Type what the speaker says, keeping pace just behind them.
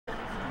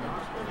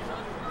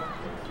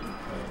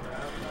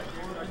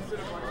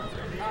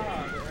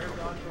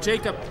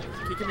Jacob,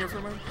 can you come here for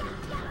a moment?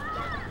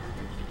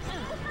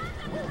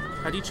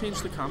 How do you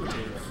change the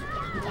commentators?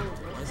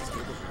 Why is this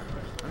table?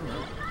 I don't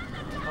know.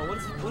 Oh,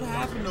 what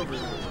happened over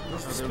here?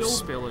 There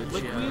was spillage,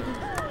 liquid? yeah.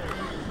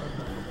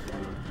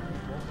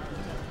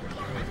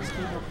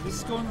 This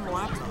is going in the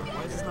laptop.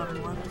 Why is this not in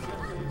the laptop?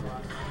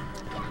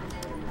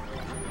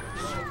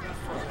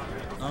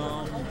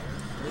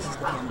 This is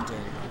the commentary.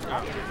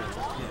 Yeah.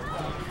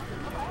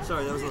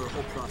 Sorry, that was a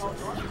whole process.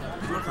 Do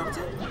you want to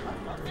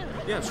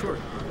commentate? Yeah, sure.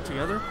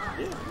 Together?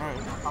 Yeah.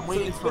 Alright. I'm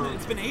waiting for...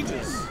 It's been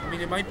ages. I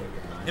mean, it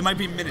might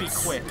be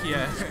minutes. Be quick,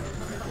 yeah.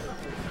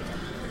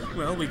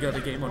 Well, we got a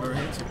game on our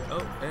hands.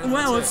 Oh,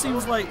 well, it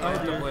seems like... I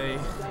have to play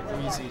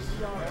easy.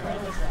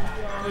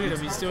 Look at him,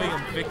 he's doing a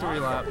victory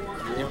lap.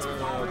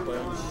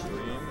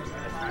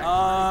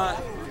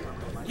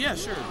 Yeah,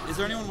 sure. Is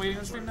there anyone waiting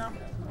on the stream now?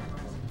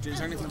 Is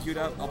there anything queued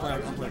up? I'll play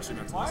the stream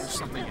next time. There's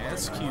something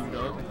else queued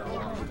up.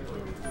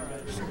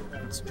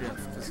 It's Jeff,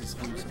 because he's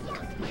losing. Oh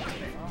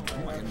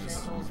my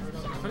goodness.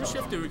 How does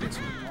Jeff do against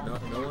you? No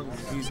one.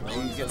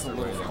 He gets a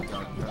little fucked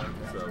up.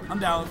 So. I'm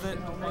down with it.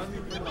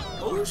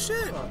 Oh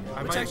shit! I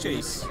Which might actually.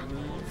 chase.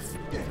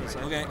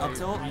 Okay, up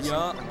tilt.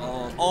 Yeah.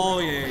 Oh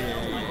yeah.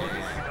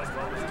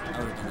 I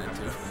would have done that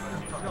too.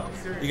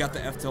 You got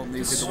the F tilt and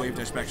you did the wave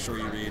dash back shore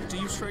you read. Do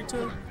you strike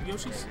to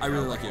Yoshi's? I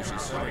really like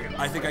Yoshi's.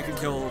 I think I can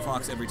kill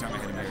Fox every time I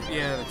hit him here.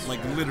 Yeah, that's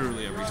like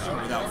literally every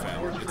time without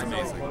fail. It's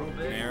amazing.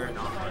 Air.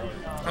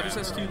 How does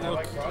SQ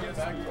look?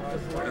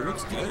 It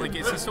looks good. Like,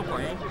 is he still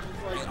playing?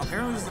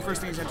 Apparently, this is the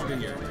first thing he's entered in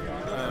here,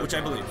 which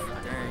I believe.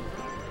 Dang.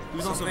 He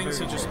was also things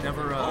you just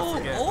never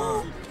forget.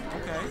 Oh,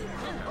 okay.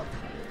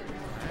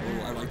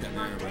 Oh, I like that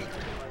mirror, but.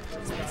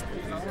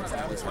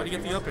 Why do you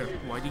get the up air?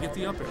 Why do you get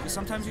the up air? Because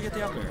sometimes you get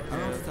the up air. I don't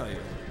know what to tell you.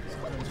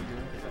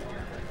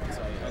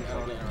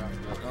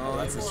 Oh,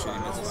 that's a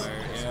shame. That's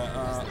fire.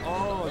 Yeah.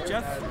 Oh,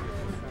 Jeff,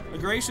 a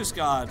gracious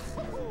God.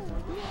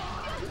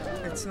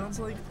 It sounds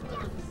like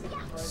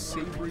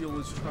Sabriel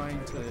is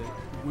trying to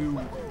woo.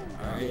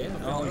 Alright. I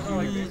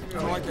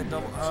don't like that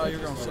double. Oh, you're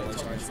going for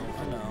it.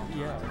 I know.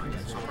 Yeah.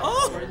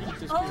 Oh!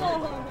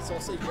 So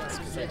I'll say yes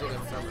because I did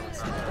have fun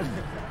last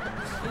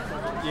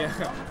night. Yeah.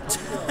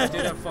 I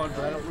did have fun,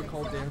 but I don't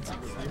recall dancing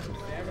with you.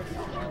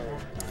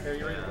 Are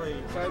you ready to play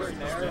Tyler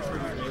Nair?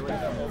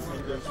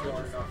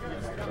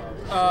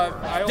 I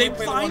only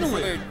played the one for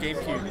the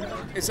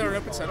GameCube. Is there an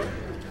open setup?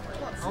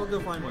 I'll go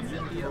find one.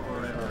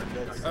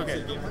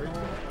 Okay.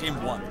 Game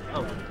 1.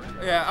 Oh.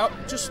 Yeah,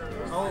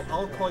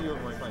 I'll call you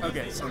when I find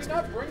okay, sounds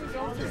good.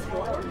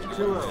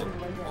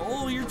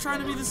 Oh, you're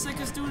trying to be the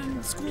sickest dude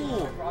in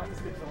school.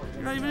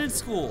 You're not even in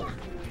school.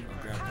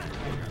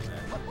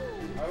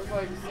 Oh,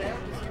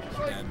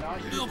 grab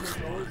that. Milk.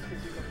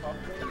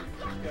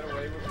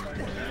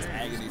 It's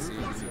agony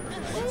scene.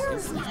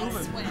 He's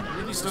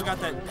moving. He's still got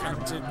that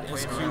patented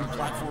SQ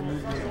platform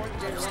movement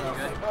type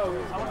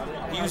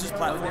stuff. He uses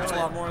platforms a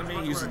lot more than me.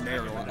 He uses fair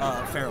a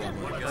lot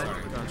more.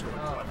 Sorry.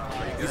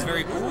 He's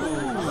very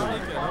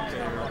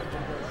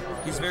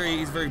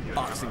He's very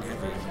boxing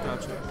heavy.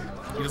 Gotcha.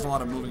 He does a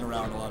lot of moving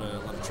around, a lot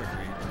of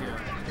trickery. Yeah.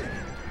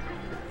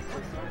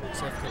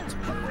 His F tilts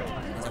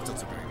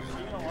are very good.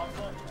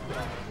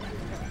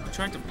 I'm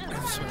trying to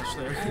smash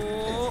there.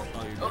 Oh,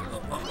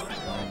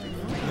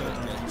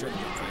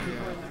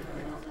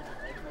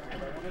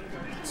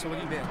 So what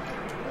do you ban?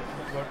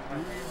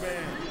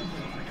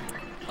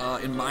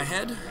 In my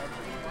head,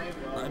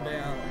 I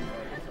ban.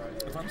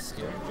 If I'm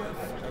scared, Jeff,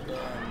 I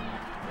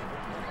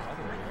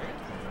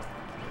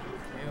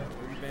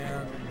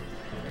ban.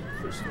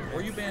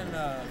 Or you ban. I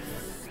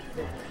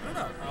don't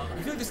know.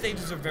 I feel like the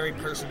stages are very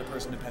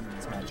person-to-person dependent in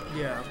this matchup.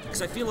 Yeah.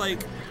 Because I feel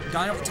like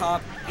dying off the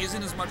top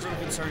isn't as much of a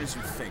concern as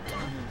you think.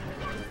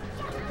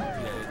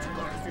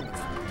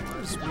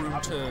 There's room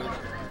to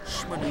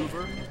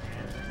maneuver.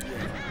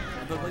 Yeah.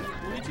 But like,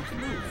 Luigi can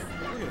move.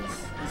 Look at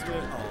this. He's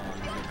doing.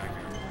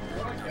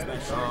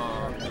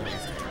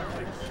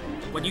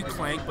 When you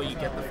clank, but you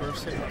get the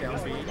first hit down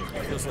B,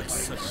 it feels like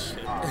such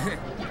shit.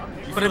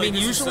 But I mean,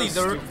 usually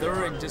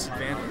they're in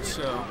disadvantage,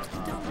 so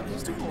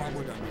he's doing a lot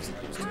more damage than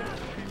he used to.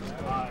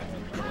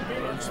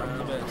 learns from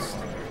the best.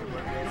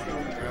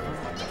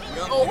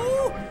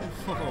 Oh!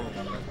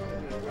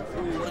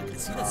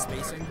 See that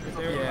spacing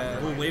there? Yeah.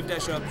 We'll wave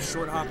dash up,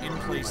 short hop in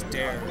place,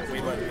 dare.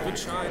 Wave up. Good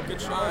shine, good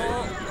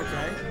shine.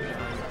 Okay.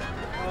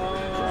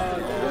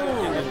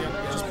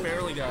 Just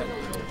barely got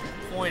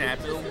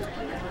pineapple.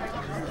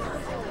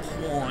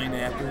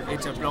 Pineapple.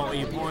 It's a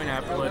bloody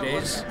pineapple, it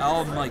is.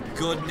 Oh my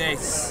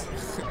goodness.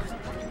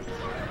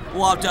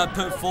 What a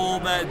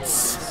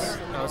performance.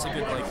 That was a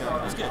good, like,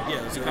 That was good.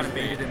 Yeah, you kind of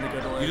baited in the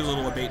good You leg. did a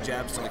little abate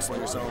jabs to like slow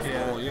yourself.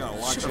 Yeah. Oh, you gotta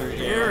watch Should've your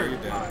fared. you're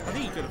I dead.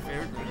 think you could have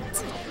fared.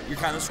 You're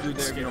kind of screwed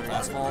there if you don't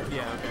fast fall.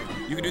 Yeah, okay.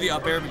 You can do the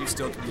up air, but you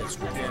still can get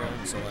screwed. Yeah.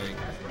 So like,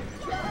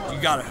 you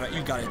gotta hit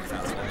the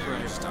fast fall.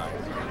 Right. Just die.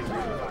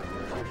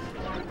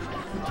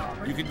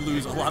 You could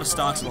lose a lot of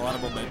stocks and a lot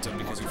of momentum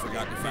because you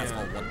forgot to fast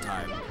fall one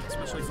time.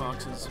 Especially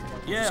Foxes.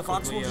 Yeah,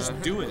 Fox will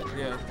just do it.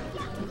 Yeah.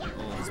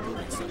 Oh, he's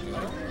moving so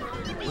good.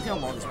 Look how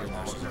long his wave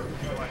dashes are.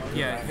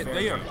 Yeah,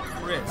 they are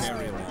crisp.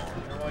 Very long.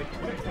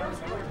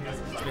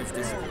 It's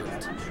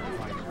disappointed.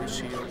 His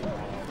shield.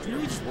 Do you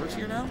know he just works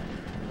here now?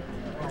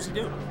 What's he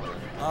do?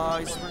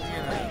 He's working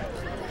in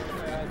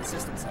an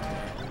assistant center.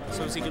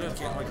 So is he good at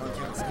like on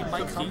campus? He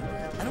might come.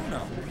 I don't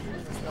know.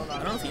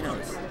 I don't know if he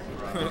knows.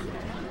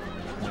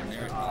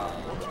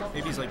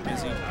 Maybe he's like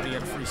busy, but he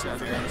had a free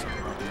Saturday or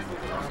something.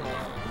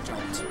 He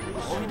jumped.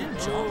 Oh, he didn't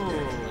jump.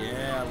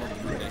 Yeah, I love the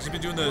Voodoo Dash. He's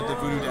been doing the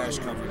Voodoo Dash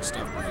coverage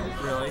stuff.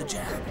 Really? The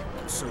jab.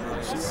 So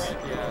nice.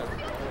 Yeah.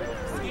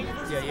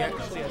 Yeah, he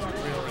actually has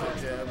really good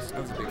jabs. I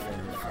was a big fan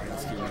of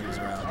Ski when he was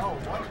around.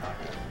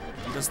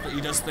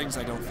 He does things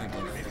I don't think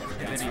of.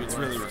 And it's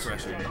really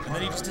refreshing. And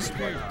then he just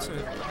disappeared.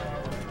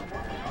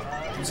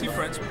 Was he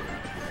friends with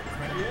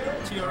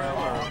TRL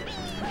or?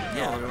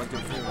 Yeah, they were like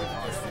good friends.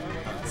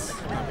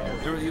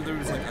 There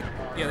was like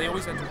Yeah, they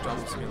always enter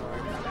doubles together,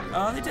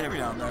 right? they did every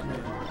now and then.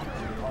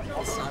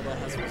 Saga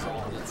has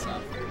resolved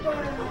itself.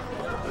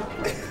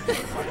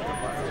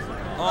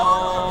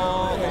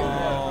 Oh.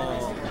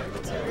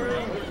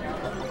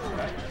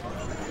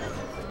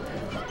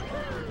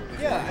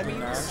 Yeah, I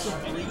mean,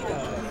 Sabrina,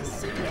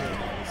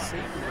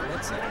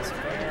 that sounds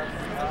fair.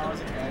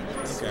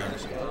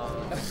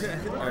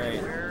 Okay.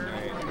 Alright.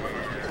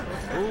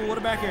 Ooh, what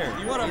a back air.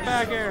 You want a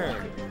back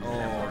air?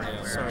 Oh,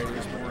 damn. Sorry,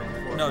 there's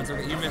more. No, it's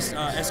okay. You missed.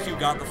 SQ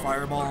got the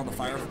fireball on the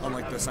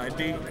like the side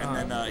B,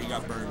 and then he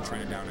got burned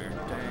trying to down air.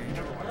 Dang.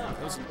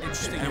 That was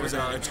interesting. And it was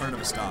a turn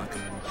of a stock.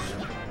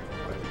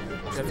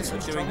 Definitely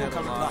doing that a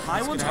The lot.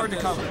 high one's hard to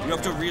cover. You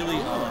have to really.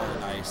 Oh,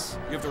 nice.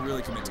 You have to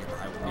really commit to get the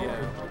high one.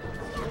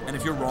 Yeah. And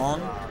if you're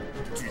wrong,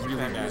 it's really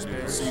bad news.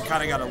 So you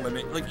kind of got to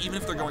limit. Like even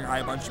if they're going high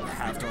a bunch, you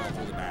have to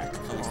hold it back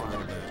at least a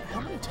little bit. How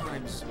many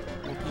times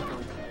will people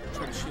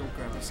try to shield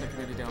grab the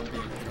second down B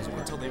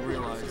until they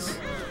realize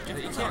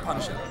You can't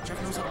punish it. Jeff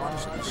knows how to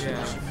punish it.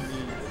 Yeah.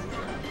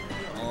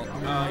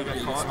 Oh, he got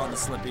caught on the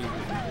slippy.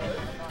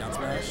 Down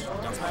smash.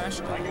 Down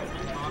smash.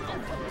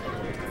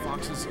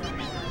 Fox's.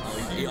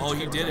 Oh,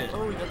 he did it.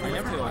 Oh, he got the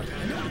left hill.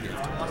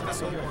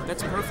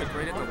 That's perfect,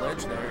 right at the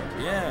ledge there.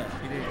 Yeah.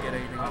 He didn't get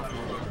anything off of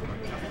it.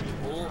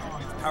 Well,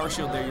 power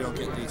shield there, you don't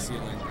get the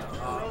ceiling.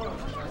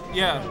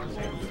 Yeah.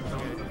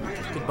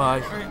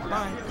 Goodbye. All right,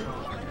 bye.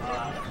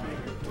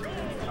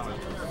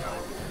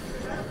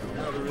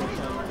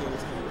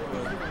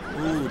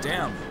 Ooh,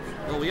 damn.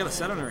 Well, we got a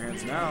set on our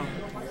hands now.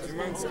 Do you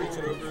mind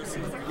speaking over us?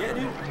 Yeah,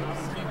 dude.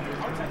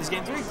 This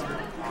game 3.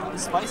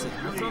 It's spicy.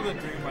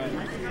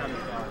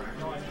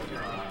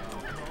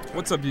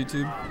 What's up,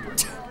 YouTube?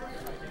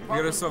 We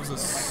got ourselves a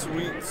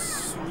sweet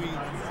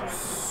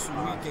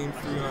game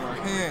 3 on our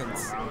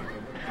hands.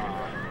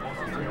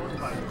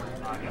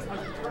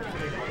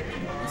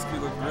 This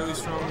could look really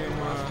strong in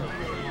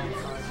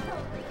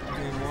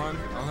game 1.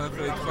 I'll have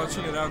a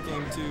clutching it out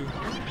game 2.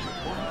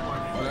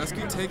 But SQ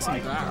takes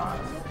him back.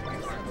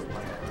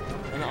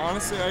 And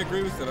honestly, I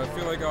agree with it. I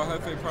feel like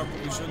Al-Jefe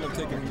probably shouldn't have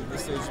taken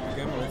this stage to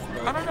begin with.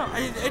 But I don't know.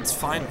 It's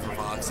fine for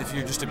Vox if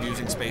you're just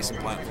abusing space and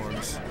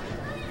platforms.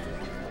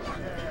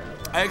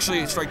 I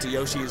actually strike to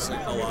Yoshi's a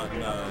lot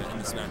in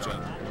this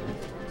matchup.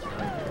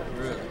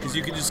 really, Because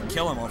you can just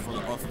kill him off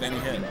of any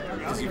hit.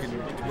 Because you can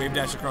wave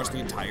dash across the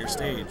entire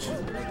stage.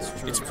 that's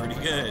true. It's pretty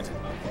good.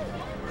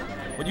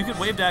 When you can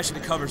wave dash and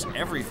it covers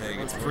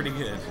everything, it's pretty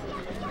good.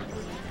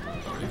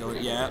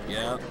 Yeah.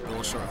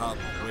 Little short hop,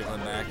 wave him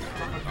back.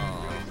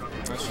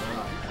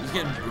 He's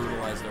getting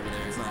brutalized over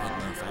there. He's not hitting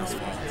that fast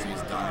fall, so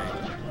he's dying.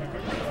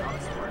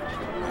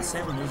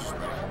 Same with Lucius.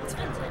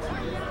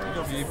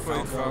 He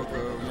played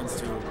Falco Against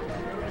two.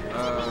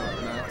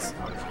 Max.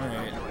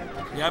 Alright.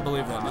 Yeah, I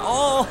believe that.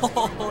 Oh,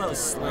 that was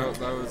slick.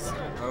 That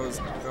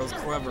was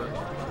clever.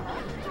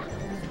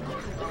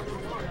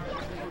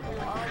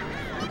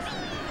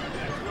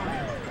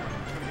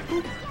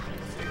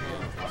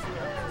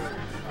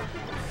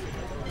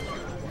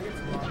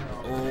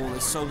 Oh,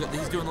 it's so good.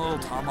 He's doing a little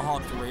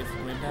tomahawk to wave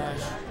dash.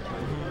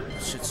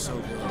 That shit's so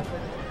good.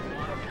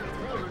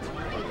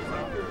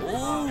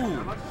 Oh!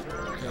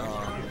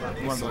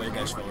 You want the wave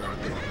dash forward.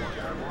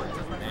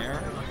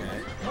 Nair? Okay.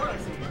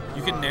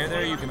 You can nair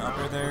there, you can up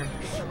air there.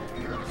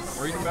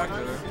 Or even back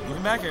there.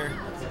 Even back air.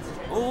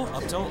 Oh,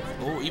 up tilt.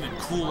 Oh, even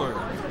cooler.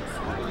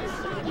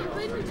 You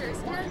played New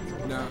Jersey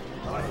yet? No.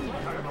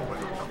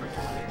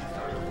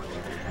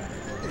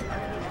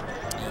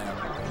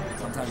 Yeah.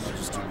 Sometimes you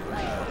just do it like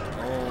that.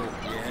 Oh,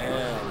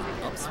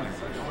 yeah. Up smash.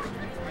 What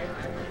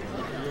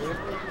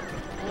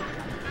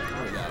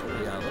do we got?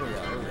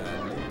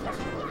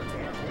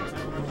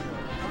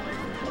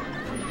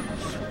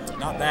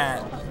 Not bad.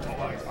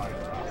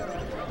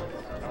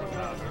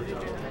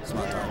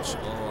 Spot touch.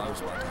 Oh, I was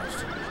spot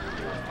touched.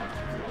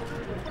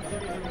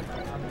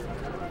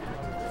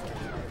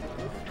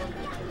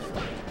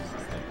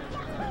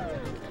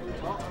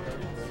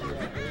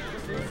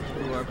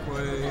 Ooh, I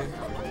play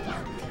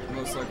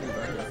most likely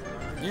back there.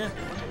 Yeah.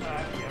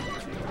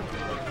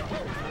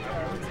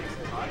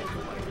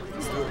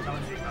 Let's do it.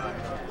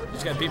 You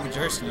just gotta beat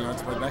Majerski, you don't have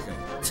to play Becca.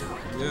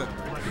 Yeah.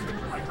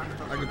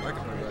 I could play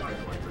back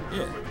there.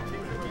 Yeah.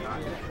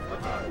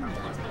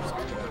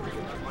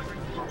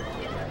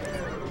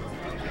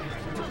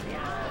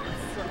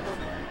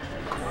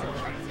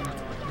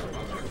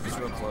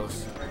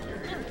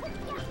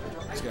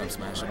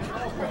 smash him.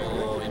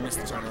 Oh, he missed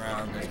the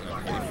turnaround. He's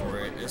gonna pay for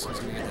it. This one's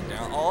gonna get the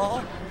down.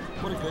 Oh,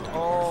 what a good.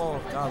 Oh,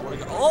 God, what a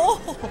good. Oh!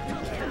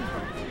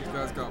 These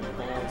guys got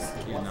balls.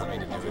 He did not mean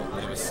to do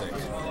it. It was sick.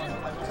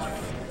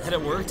 Had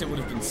it worked, it would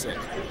have been sick.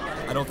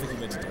 I don't think he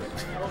meant to do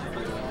it.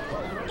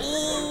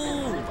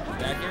 Ooh!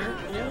 Back air?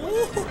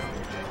 Ooh!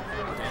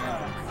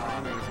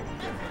 Damn.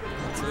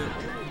 That's it.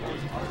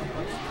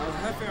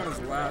 Jefe on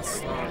his last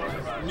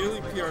stop.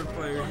 Newly PR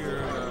player here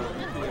at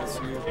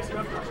PSU.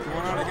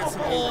 Going on against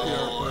an old PR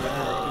player here at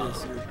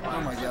PSU.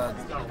 Oh my God.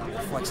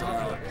 Flexing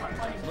out.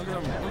 Look at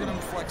him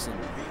flexing.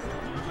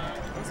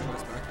 That's a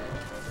nice back.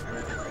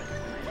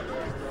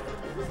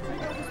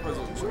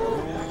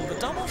 Ooh, the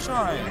double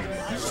shine.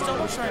 He's just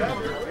double shining.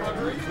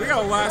 We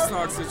got a last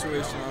knock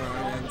situation on our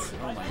hands.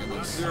 Oh my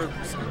goodness. 0%.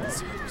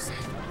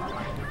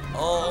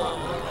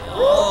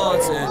 Oh,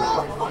 it's in.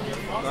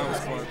 That was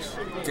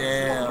clutch.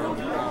 Damn.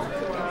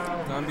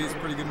 Down B is a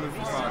pretty good move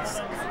from Fox.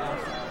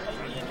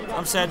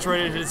 I'm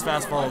saturated in his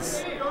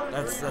fastballs.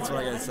 That's what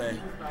I gotta say.